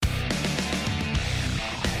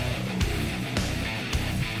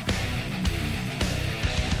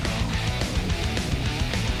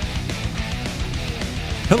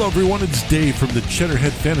Hello, everyone. It's Dave from the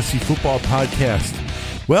Cheddarhead Fantasy Football Podcast.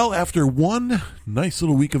 Well, after one nice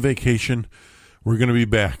little week of vacation, we're going to be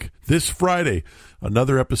back this Friday.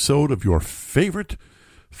 Another episode of your favorite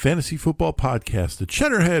fantasy football podcast, the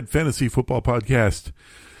Cheddarhead Fantasy Football Podcast.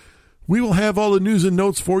 We will have all the news and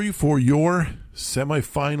notes for you for your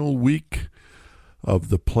semifinal week of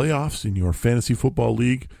the playoffs in your fantasy football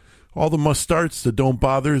league. All the must-starts, the don't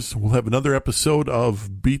bothers. We'll have another episode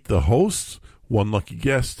of Beat the Hosts. One lucky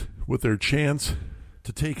guest with their chance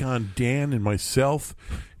to take on Dan and myself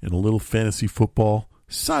in a little fantasy football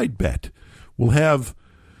side bet. We'll have,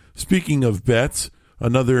 speaking of bets,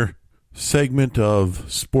 another segment of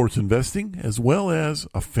sports investing as well as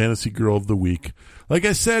a fantasy girl of the week. Like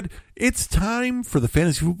I said, it's time for the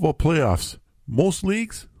fantasy football playoffs. Most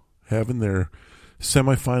leagues having their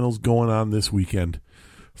semifinals going on this weekend.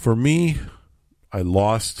 For me, I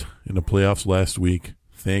lost in the playoffs last week.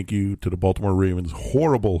 Thank you to the Baltimore Ravens.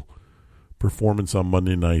 Horrible performance on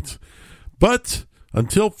Monday nights. But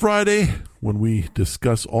until Friday, when we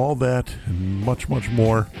discuss all that and much, much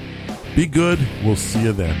more, be good. We'll see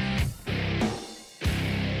you then.